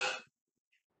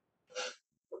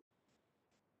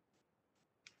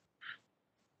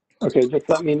Okay, just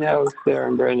let me know, Sarah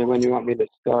and Brandon, when you want me to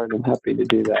start. I'm happy to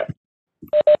do that.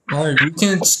 All right, we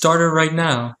can start it right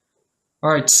now.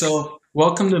 All right, so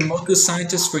welcome to Mocha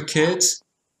Scientists for Kids.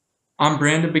 I'm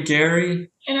Brandon Bagari.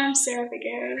 And I'm Sarah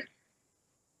Bagari.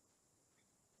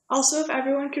 Also, if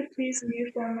everyone could please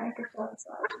mute their microphones,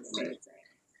 that would be amazing.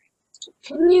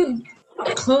 Can you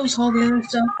close all the other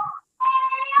stuff?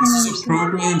 This is a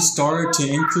program started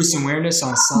to increase awareness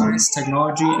on science,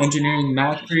 technology, engineering,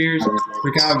 math careers.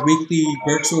 We got weekly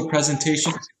virtual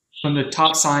presentations from the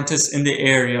top scientists in the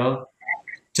area.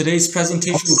 Today's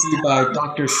presentation will be by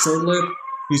Dr. Shurtlip,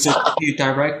 who's a Deputy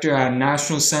Director at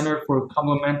National Center for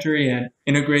Complementary and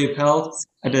Integrative Health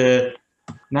at the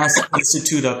NASA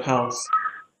Institute of Health.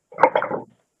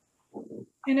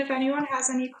 And if anyone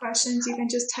has any questions, you can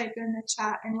just type in the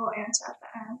chat and we'll answer at the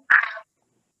end.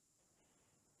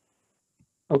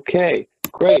 Okay,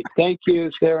 great. Thank you,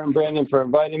 Sarah and Brandon, for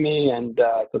inviting me, and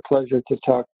it's a pleasure to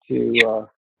talk to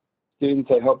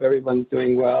students. I hope everyone's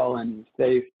doing well and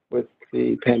safe with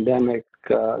the pandemic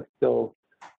still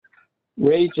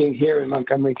raging here in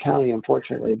Montgomery County,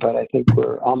 unfortunately, but I think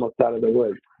we're almost out of the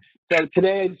woods. So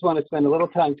today I just want to spend a little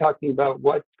time talking about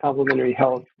what complementary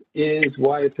health is,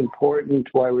 why it's important,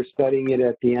 why we're studying it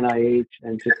at the NIH,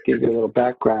 and just give you a little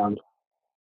background.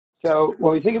 So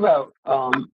when we think about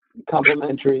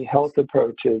complementary health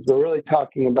approaches, we're really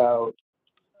talking about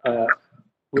a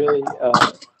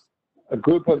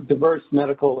group of diverse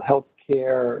medical health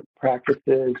care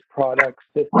practices, products,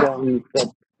 systems that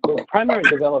were primarily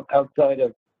developed outside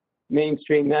of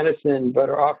mainstream medicine, but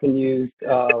are often used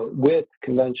with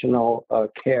conventional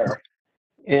care.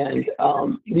 And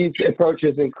these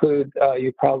approaches include,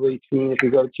 you've probably seen if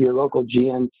you go to your local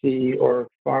GNC or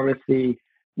pharmacy,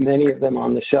 many of them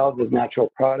on the shelves as natural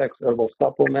products, herbal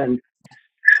supplements,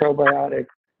 probiotics,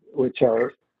 which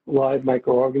are live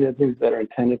microorganisms that are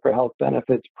intended for health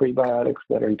benefits, prebiotics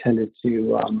that are intended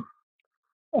to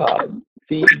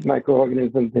feed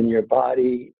microorganisms in your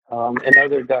body, and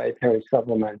other dietary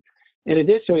supplements. In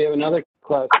addition, we have another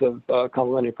class of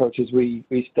complementary approaches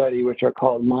we study, which are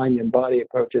called mind and body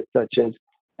approaches, such as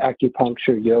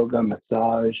acupuncture, yoga,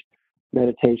 massage,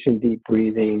 meditation, deep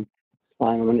breathing,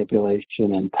 spinal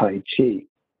manipulation, and Tai Chi.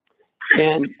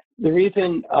 And the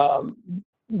reason,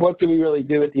 what do we really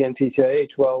do at the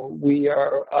NCCIH? Well, we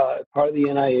are part of the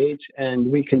NIH,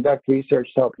 and we conduct research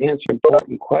to help answer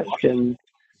important questions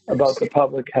about the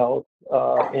public health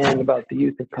and about the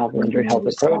use of complementary health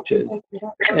approaches.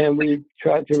 And we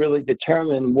try to really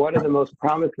determine what are the most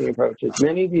promising approaches.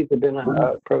 Many of these have been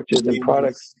approaches and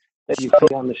products that you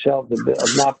see on the shelves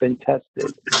have not been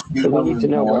tested. So we need to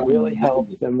know what really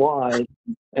helps and why,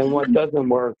 and what doesn't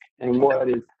work and what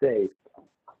is safe.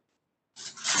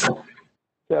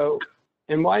 So,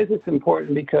 and why is this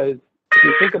important? Because if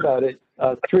you think about it,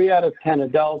 3 out of 10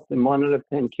 adults and 1 out of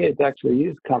 10 kids actually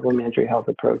use complementary health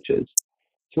approaches.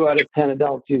 2 out of 10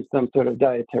 adults use some sort of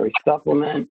dietary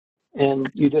supplement.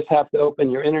 And you just have to open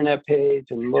your internet page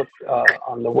and look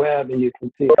on the web, and you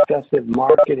can see excessive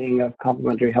marketing of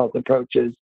complementary health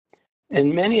approaches.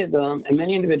 And many of them, and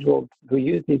many individuals who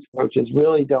use these approaches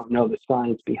really don't know the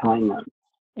science behind them.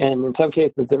 And in some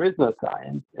cases, there is no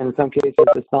science. And in some cases,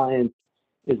 the science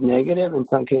is negative. In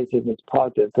some cases, it's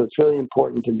positive. So it's really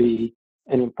important to be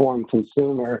an informed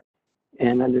consumer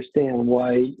and understand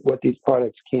what these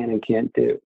products can and can't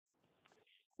do.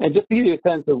 And just to give you a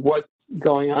sense of what's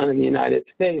going on in the United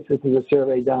States, this is a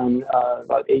survey done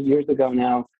about 8 years ago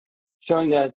now, showing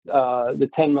that the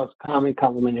 10 most common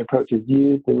complementary approaches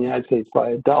used in the United States by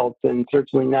adults, and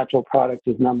certainly natural products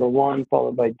is number 1,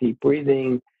 followed by deep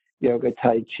breathing, yoga,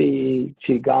 Tai Chi,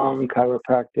 Qigong,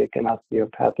 chiropractic, and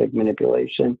osteopathic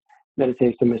manipulation,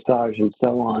 meditation, massage, and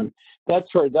so on.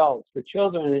 That's for adults. For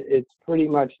children, it's pretty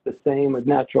much the same, with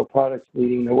natural products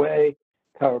leading the way,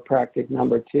 chiropractic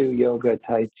number 2, yoga,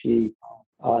 Tai Chi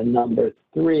number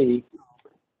 3.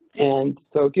 And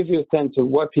so it gives you a sense of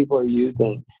what people are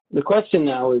using. The question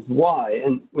now is why.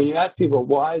 And when you ask people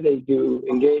why they do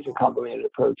engage in complementary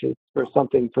approaches for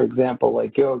something, for example,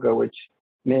 like yoga, which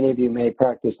many of you may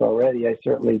practice already, I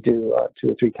certainly do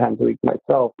 2 or 3 times a week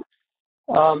myself,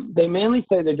 they mainly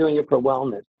say they're doing it for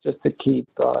wellness, just to keep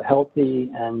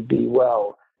healthy and be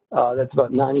well. That's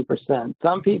about 90%.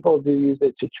 Some people do use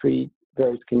it to treat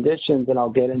various conditions, and I'll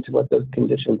get into what those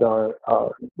conditions are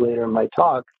later in my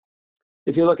talk.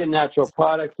 If you look at natural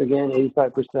products, again,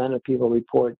 85% of people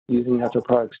report using natural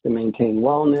products to maintain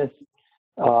wellness.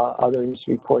 Others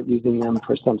report using them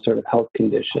for some sort of health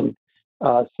condition.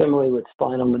 Similarly, with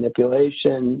spinal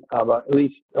manipulation, about at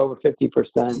least over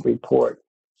 50% report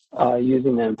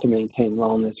using them to maintain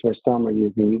wellness, where some are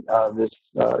using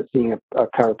seeing a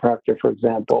chiropractor, for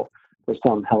example, for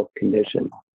some health condition.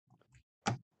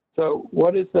 So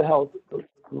what is the health?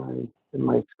 Did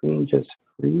my screen just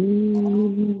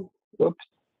freeze? Oops,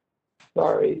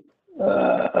 sorry.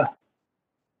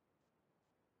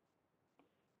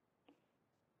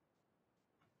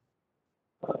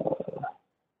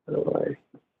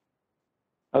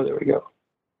 Oh, there we go.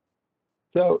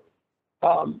 So,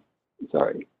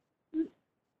 sorry.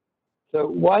 So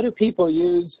why do people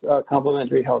use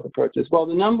complementary health approaches? Well,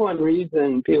 the number one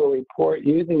reason people report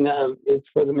using them is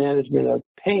for the management of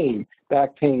pain,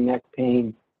 back pain, neck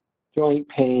pain, joint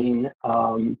pain,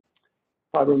 fibromyalgia,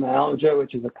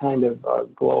 which is a kind of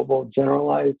global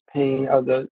generalized pain, are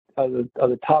the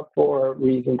top 4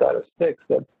 reasons out of 6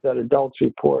 that adults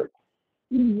report,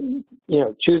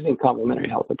 choosing complementary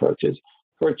health approaches.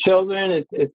 For children,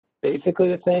 it's basically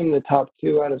the same. The top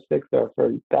 2 out of 6 are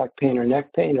for back pain or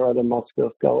neck pain or other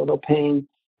musculoskeletal pain.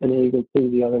 And then you can see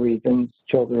the other reasons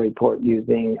children report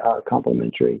using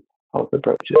complementary health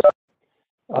approaches.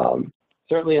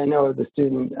 Certainly, I know as a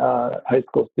student, high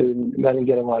school student, I didn't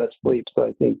get a lot of sleep, so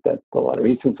I think that's a lot of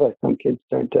reasons why some kids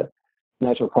turn to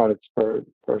natural products for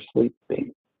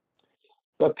sleeping.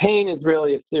 But pain is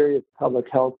really a serious public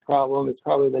health problem. It's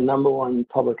probably the #1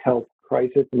 public health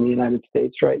crisis in the United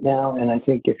States right now. And I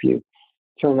think if you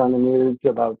turn on the news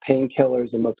about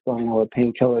painkillers and what's going on with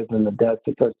painkillers and the deaths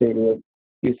associated with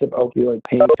use of opioid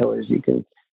painkillers, you can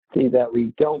see that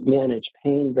we don't manage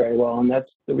pain very well. And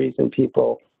that's the reason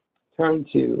people turn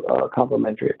to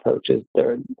complementary approaches.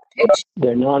 Many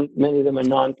of them are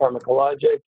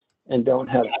non-pharmacologic and don't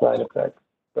have side effects.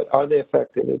 But are they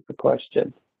effective is the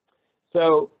question.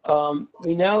 So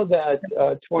we know that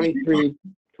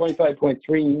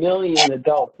 25.3 million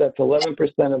adults, that's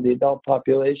 11% of the adult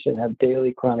population, have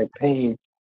daily chronic pain.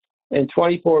 And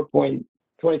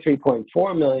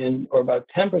 23.4 million, or about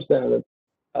 10% of the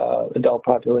adult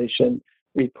population,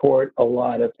 report a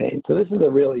lot of pain. So this is a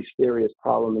really serious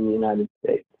problem in the United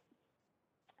States.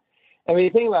 And when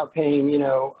you think about pain,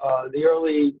 the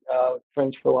early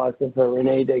French philosopher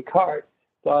René Descartes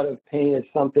thought of pain as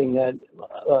something that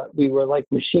we were like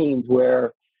machines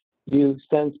where you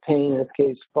sense pain, in this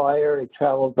case fire, it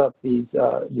travels up these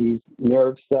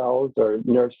nerve cells or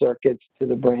nerve circuits to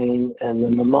the brain, and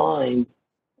then the mind,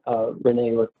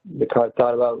 René Descartes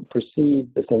thought about,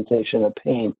 perceived the sensation of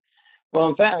pain. Well,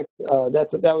 in fact, that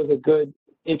was a good,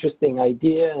 interesting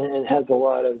idea and has a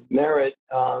lot of merit.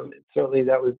 Certainly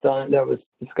that was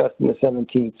discussed in the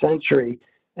 17th century,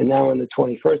 and now in the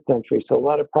 21st century. So a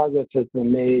lot of progress has been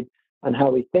made on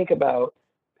how we think about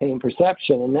pain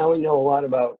perception, and now we know a lot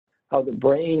about how the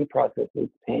brain processes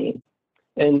pain.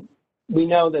 And we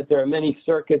know that there are many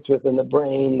circuits within the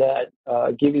brain that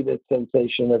give you this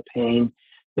sensation of pain.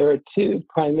 There are 2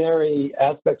 primary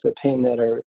aspects of pain that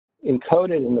are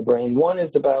encoded in the brain. One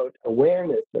is about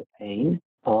awareness of pain.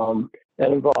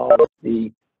 That involves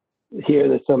the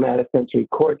somatosensory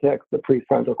cortex, the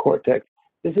prefrontal cortex.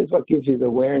 This is what gives you the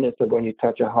awareness of when you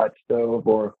touch a hot stove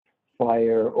or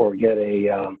fire or get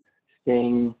a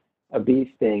sting, a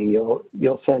bee sting.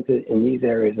 You'll sense it in these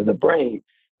areas of the brain.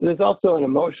 There's also an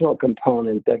emotional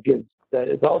component that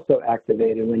is also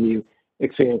activated when you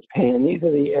experience pain. These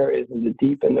are the areas in the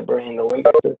deep in the brain, the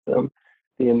limbic system,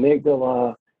 the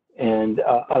amygdala, and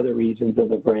other regions of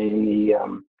the brain, the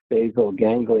basal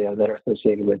ganglia, that are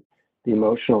associated with the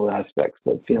emotional aspects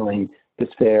of feeling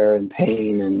despair and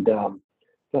pain and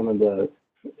some of the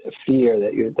fear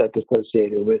that's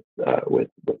associated with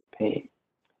pain.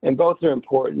 And both are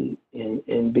important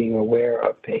in being aware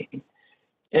of pain.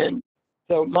 And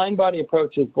so mind-body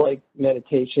approaches like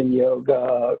meditation,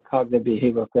 yoga, cognitive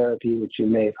behavioral therapy, which you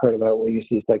may have heard about, where you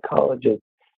see psychologists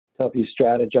help you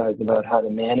strategize about how to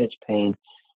manage pain,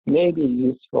 may be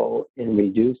useful in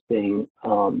reducing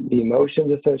the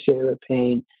emotions associated with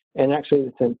pain and actually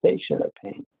the sensation of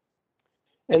pain.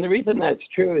 And the reason that's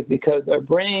true is because our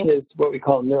brain is what we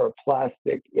call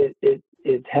neuroplastic. It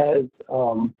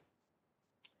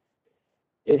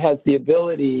has the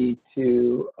ability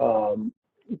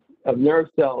of nerve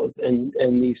cells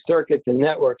and these circuits and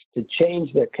networks to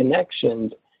change their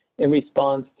connections in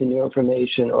response to new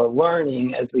information or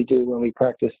learning, as we do when we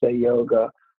practice, say,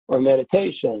 yoga or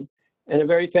meditation. And a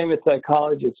very famous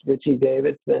psychologist, Richie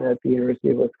Davidson at the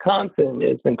University of Wisconsin,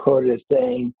 has been quoted as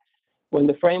saying, when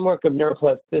the framework of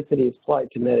neuroplasticity is applied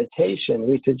to meditation,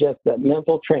 we suggest that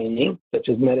mental training, such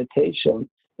as meditation,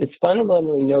 is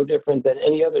fundamentally no different than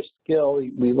any other skill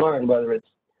we learn, whether it's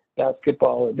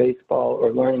basketball or baseball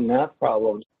or learning math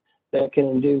problems, that can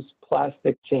induce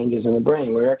plastic changes in the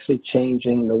brain. We're actually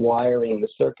changing the wiring, the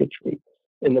circuitry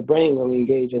in the brain when we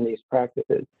engage in these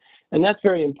practices. And that's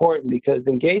very important because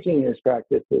engaging in these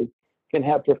practices can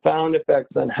have profound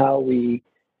effects on how we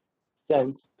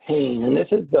sense pain. And this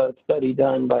is a study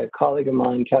done by a colleague of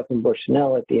mine, Catherine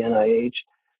Bushnell at the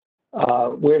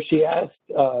NIH, where she asked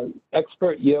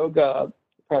expert yoga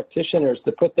practitioners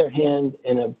to put their hand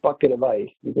in a bucket of ice.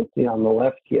 You can see on the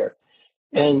left here.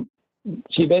 And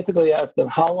she basically asked them,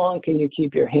 how long can you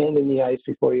keep your hand in the ice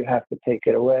before you have to take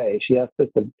it away? She asked this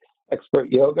of expert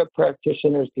yoga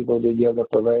practitioners, people who did yoga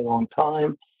for a very long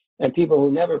time, and people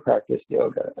who never practiced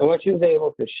yoga. And what she was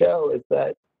able to show is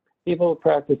that people who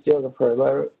practiced yoga for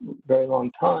a very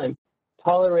long time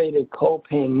tolerated cold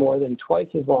pain more than twice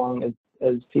as long as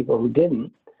people who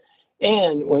didn't.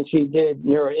 And when she did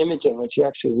neuroimaging, when she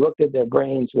actually looked at their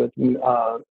brains with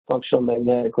functional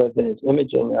magnetic resonance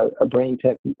imaging,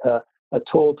 a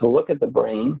tool to look at the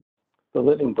brain, the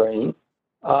living brain,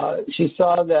 she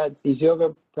saw that these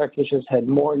yoga practitioners had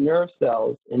more nerve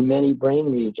cells in many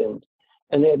brain regions,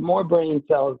 and they had more brain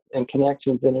cells and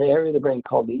connections in an area of the brain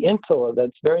called the insula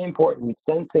that's very important in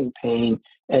sensing pain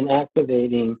and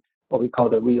activating what we call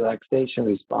the relaxation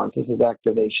response. This is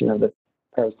activation of the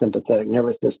parasympathetic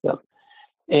nervous system.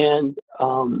 And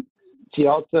she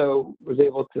also was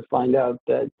able to find out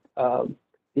that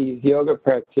these yoga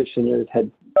practitioners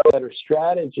had better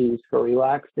strategies for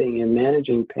relaxing and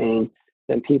managing pain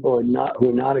than people who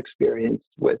are not experienced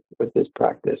with this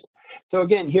practice. So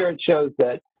again, here it shows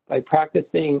that by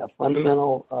practicing a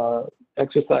fundamental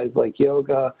exercise like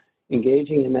yoga,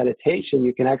 engaging in meditation,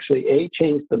 you can actually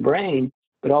change the brain,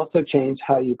 but also change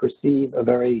how you perceive a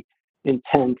very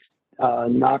intense,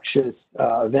 noxious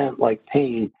event like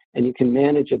pain, and you can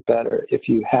manage it better if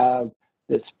you have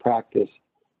this practice,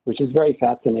 which is very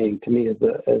fascinating to me as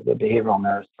a behavioral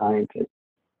neuroscientist.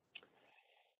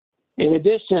 In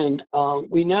addition,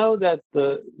 we know that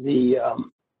the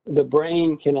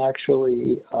brain can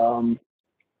actually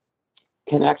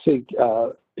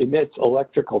emits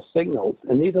electrical signals,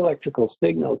 and these electrical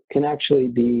signals can actually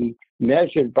be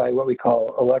measured by what we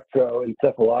call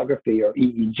electroencephalography, or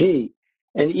EEG.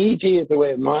 And EEG is a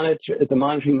way of the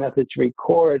monitoring method to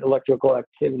record electrical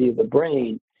activity of the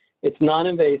brain. It's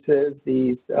non-invasive.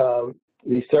 These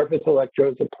surface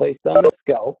electrodes are placed on the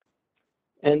scalp,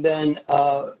 and then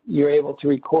you're able to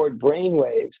record brain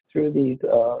waves through these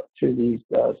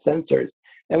sensors.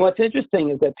 And what's interesting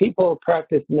is that people who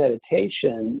practice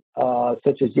meditation,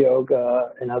 such as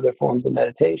yoga and other forms of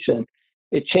meditation,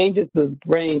 it changes the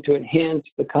brain to enhance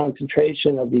the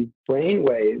concentration of these brain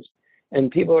waves, and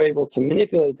people are able to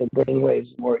manipulate the brain waves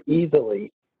more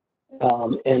easily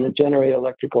and generate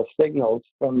electrical signals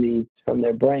from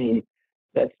their brain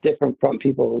that's different from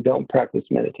people who don't practice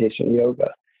meditation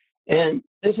yoga. And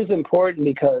this is important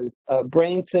because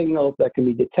brain signals that can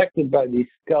be detected by these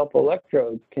scalp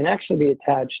electrodes can actually be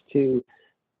attached to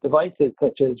devices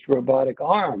such as robotic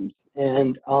arms.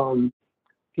 And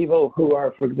people who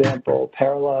are, for example,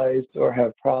 paralyzed or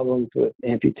have problems with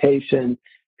amputation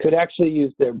could actually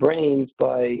use their brains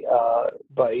by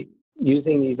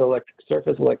using these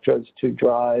surface electrodes to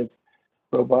drive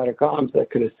robotic arms that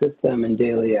could assist them in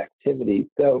daily activities.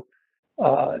 So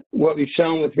what we've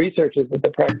shown with research is that the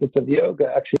practice of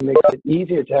yoga actually makes it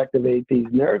easier to activate these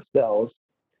nerve cells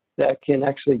that can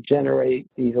actually generate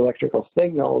these electrical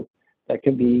signals that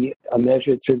can be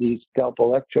measured through these scalp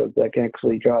electrodes that can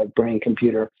actually drive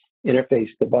brain-computer interface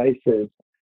devices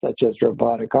such as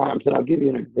robotic arms. And I'll give you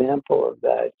an example of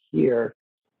that here.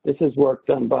 This is work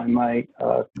done by my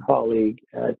colleague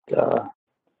at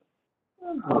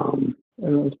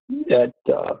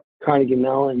Carnegie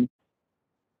Mellon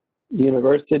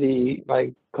University,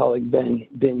 my colleague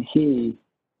Ben He,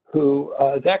 who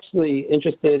is actually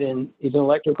interested in, he's an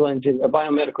electrical engineer, a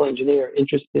biomedical engineer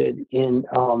interested in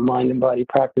mind and body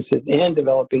practices and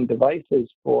developing devices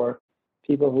for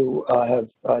people who have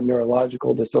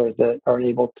neurological disorders that aren't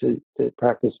able to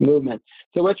practice movement.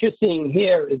 So what you're seeing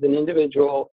here is an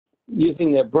individual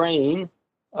using their brain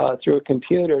through a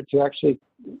computer to actually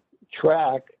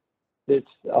track this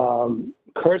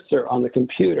cursor on the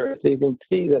computer. So you can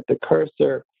see that the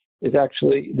cursor is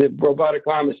actually, the robotic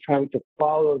arm is trying to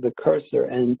follow the cursor,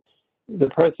 and the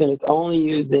person is only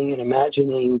using and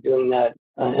imagining doing that,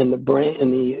 and the brain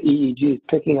and the EEG is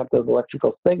picking up those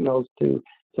electrical signals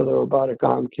so the robotic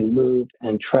arm can move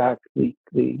and track the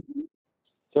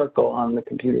circle on the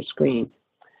computer screen.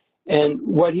 And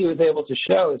what he was able to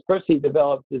show is, first he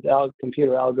developed this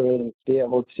computer algorithm to be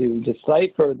able to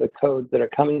decipher the codes that are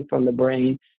coming from the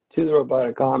brain to the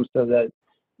robotic arm so that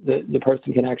the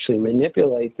person can actually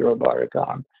manipulate the robotic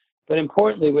arm. But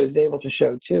importantly, what he was able to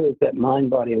show too is that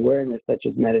mind-body awareness, such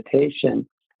as meditation,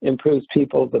 improves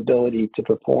people's ability to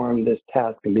perform this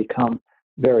task and become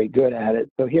very good at it.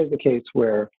 So here's a case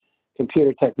where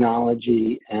computer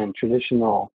technology and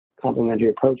traditional complementary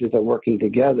approaches are working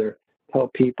together to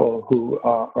help people who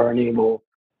are unable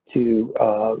to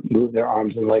move their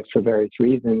arms and legs for various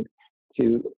reasons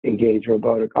to engage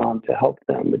robotic arm to help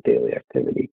them with daily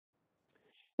activity.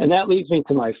 And that leads me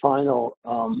to my final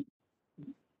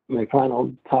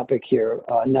topic here,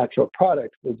 natural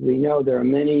products. As we know, there are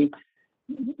many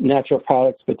natural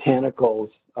products, botanicals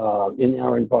in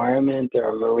our environment. There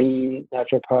are marine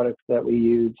natural products that we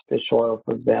use, fish oil,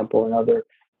 for example, and other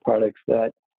products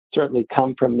that certainly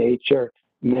come from nature.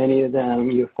 Many of them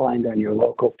you find on your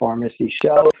local pharmacy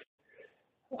shelf.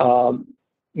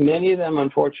 Many of them,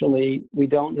 unfortunately, we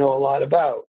don't know a lot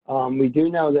about. We do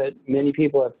know that many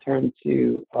people have turned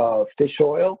to fish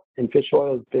oil, and fish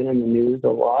oil has been in the news a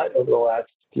lot over the last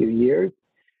few years.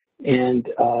 And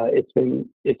it's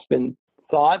been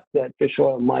thought that fish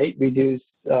oil might reduce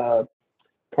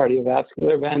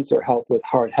cardiovascular events or help with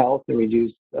heart health and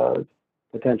reduce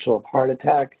potential of heart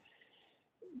attack.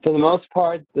 For the most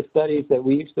part, the studies that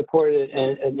we've supported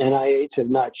and NIH have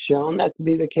not shown that to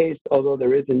be the case, although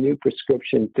there is a new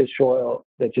prescription fish oil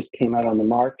that just came out on the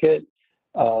market,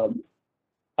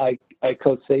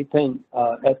 icosapent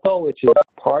ethyl, which is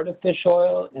part of fish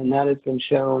oil, and that has been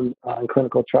shown in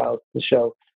clinical trials to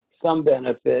show some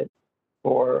benefit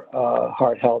for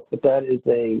heart health, but that is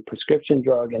a prescription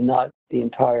drug and not the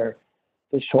entire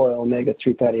fish oil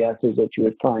omega-3 fatty acids that you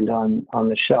would find on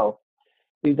the shelf.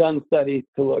 We've done studies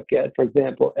to look at, for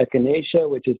example, echinacea,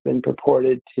 which has been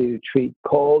purported to treat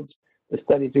colds. The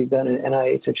studies we've done at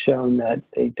NIH have shown that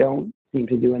they don't seem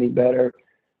to do any better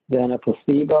than a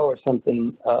placebo or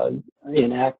something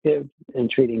inactive in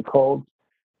treating colds.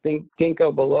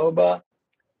 Ginkgo biloba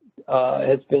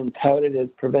has been touted as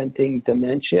preventing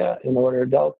dementia in older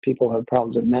adults. People have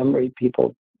problems with memory.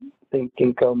 People think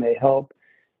ginkgo may help.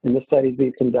 In the studies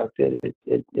we've conducted,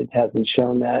 it hasn't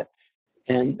shown that.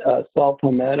 And saw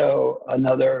palmetto,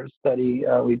 another study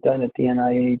we've done at the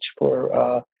NIH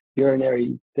for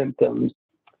urinary symptoms,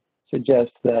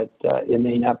 suggests that it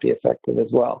may not be effective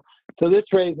as well. So this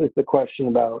raises the question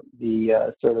about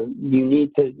the you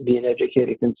need to be an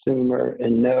educated consumer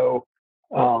and know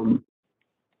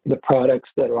the products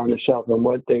that are on the shelf and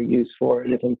what they're used for,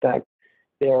 and if in fact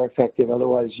they are effective.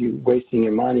 Otherwise, you're wasting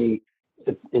your money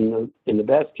in the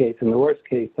best case. In the worst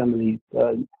case, some of these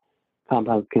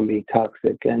compounds can be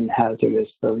toxic and hazardous.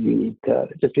 So you need to,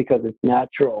 just because it's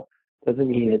natural doesn't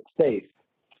mean it's safe.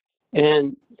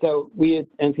 And so we at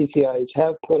NCCIH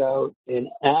have put out an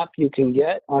app you can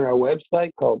get on our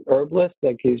website called Herblist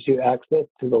that gives you access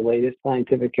to the latest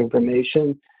scientific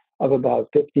information of about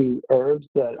 50 herbs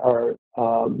that are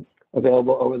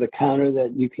available over the counter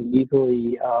that you can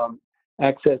easily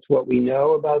access what we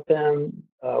know about them,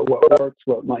 what works,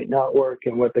 what might not work,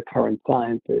 and what the current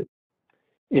science is.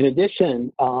 In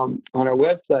addition, on our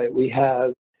website, we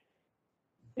have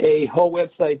a whole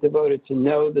website devoted to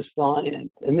know the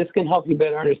science, and this can help you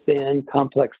better understand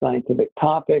complex scientific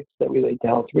topics that relate to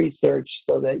health research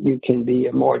so that you can be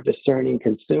a more discerning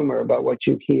consumer about what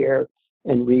you hear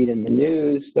and read in the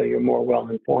news, so you're more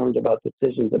well-informed about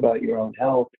decisions about your own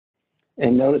health.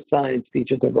 And Know the Science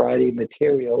features a variety of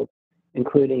materials,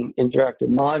 including interactive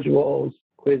modules,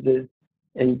 quizzes,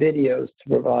 and videos to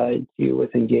provide you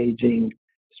with engaging,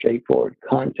 straightforward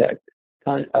content.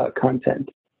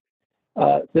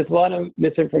 There's a lot of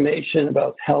misinformation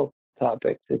about health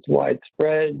topics. It's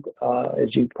widespread,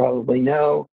 as you probably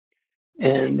know,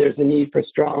 and there's a need for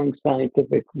strong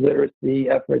scientific literacy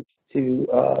efforts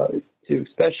to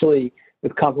especially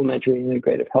with complementary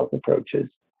integrative health approaches.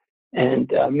 And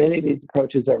many of these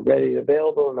approaches are readily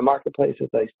available in the marketplace, as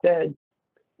I said,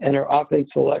 and are often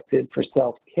selected for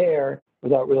self-care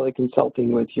without really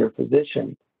consulting with your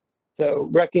physician. So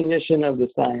recognition of the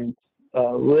science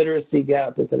literacy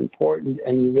gap is important,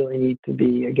 and you really need to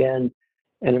be, again,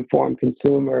 an informed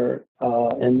consumer,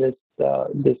 and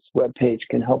this webpage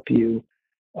can help you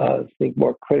think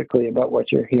more critically about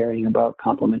what you're hearing about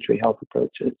complementary health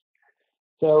approaches.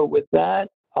 So with that,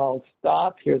 I'll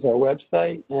stop. Here's our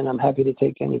website, and I'm happy to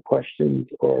take any questions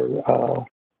or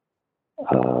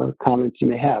comments you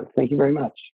may have. Thank you very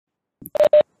much.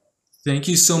 Thank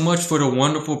you so much for the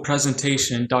wonderful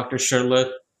presentation, Dr.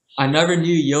 Shurtleff. I never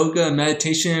knew yoga and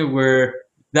meditation were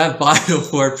that vital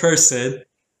for a person.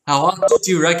 How often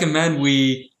do you recommend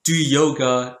we do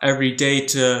yoga every day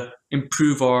to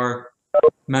improve our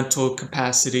mental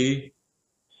capacity?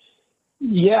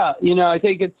 Yeah, I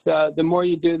think it's the more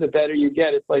you do, the better you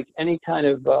get. It's like any kind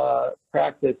of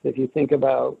practice. If you think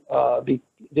about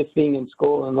just being in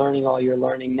school and learning all you're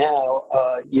learning now,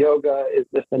 yoga is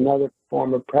just another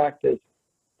form of practice.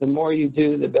 The more you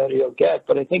do, the better you'll get.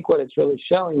 But I think what it's really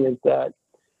showing is that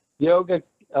yoga,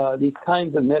 these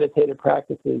kinds of meditative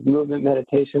practices, movement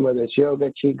meditation, whether it's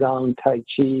yoga, qigong, tai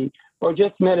chi, or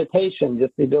just meditation,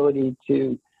 just the ability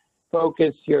to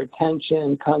focus your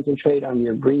attention, concentrate on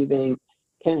your breathing,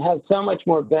 can have so much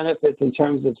more benefits in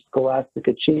terms of scholastic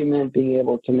achievement, being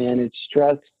able to manage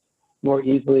stress more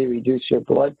easily, reduce your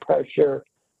blood pressure,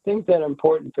 things that are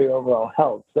important for your overall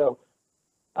health. So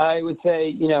I would say,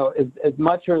 you know, as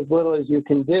much or as little as you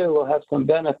can do will have some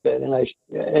benefit.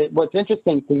 And what's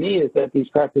interesting to me is that these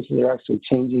practices are actually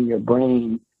changing your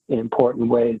brain in important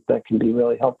ways that can be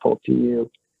really helpful to you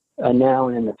now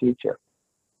and in the future.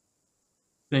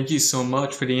 Thank you so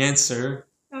much for the answer.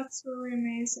 That's really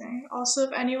amazing. Also,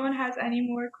 if anyone has any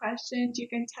more questions, you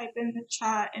can type in the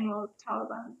chat and we'll tell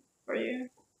them for you.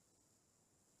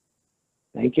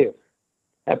 Thank you.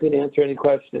 Happy to answer any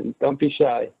questions. Don't be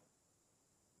shy.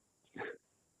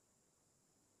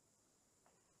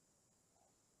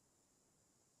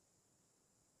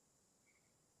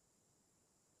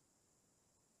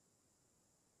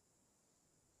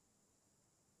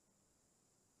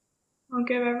 We'll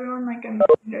give everyone like a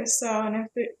minute or so, and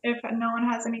if no one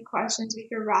has any questions, we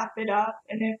can wrap it up.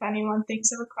 And if anyone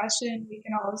thinks of a question, we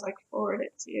can always like forward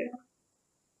it to you.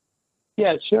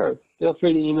 Yeah, sure. Feel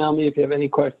free to email me if you have any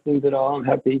questions at all. I'm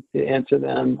happy to answer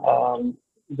them.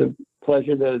 It's a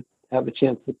pleasure to have a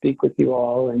chance to speak with you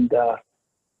all, and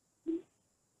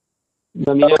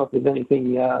let me know if there's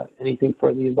anything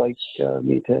further you'd like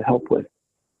me to help with.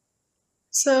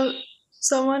 So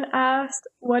someone asked,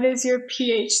 what is your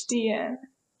PhD in?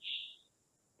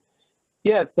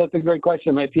 Yes, that's a great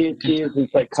question. My PhD is in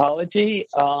psychology.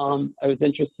 I was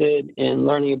interested in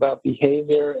learning about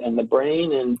behavior and the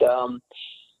brain, and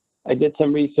I did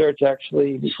some research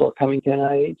actually before coming to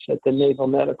NIH at the Naval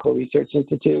Medical Research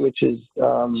Institute, which is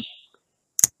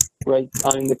right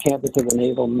on the campus of the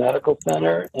Naval Medical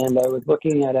Center. And I was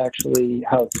looking at actually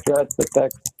how stress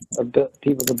affects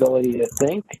people's ability to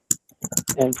think.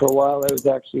 And for a while, I was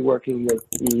actually working with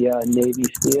the Navy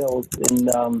SEALs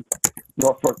in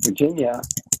Norfolk, Virginia.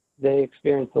 They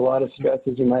experienced a lot of stress,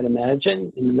 as you might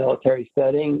imagine, in the military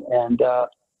setting. And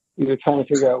we were trying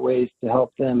to figure out ways to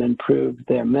help them improve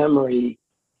their memory.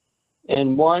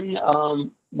 And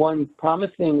one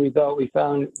promising result we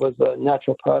found was a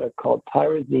natural product called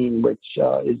tyrosine, which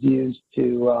is used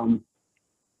to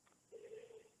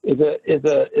is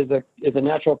a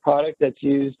natural product that's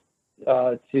used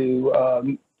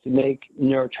to make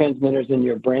neurotransmitters in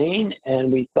your brain.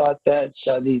 And we thought that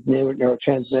these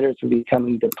neurotransmitters were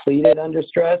becoming depleted under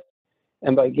stress.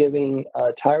 And by giving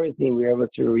tyrosine, we were able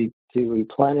to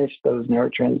replenish those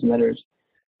neurotransmitters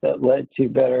that led to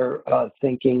better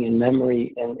thinking and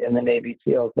memory in the Navy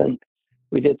SEALs. And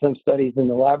we did some studies in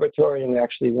the laboratory, and we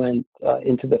actually went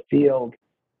into the field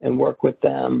and worked with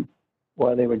them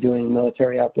while they were doing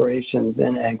military operations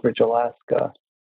in Anchorage, Alaska.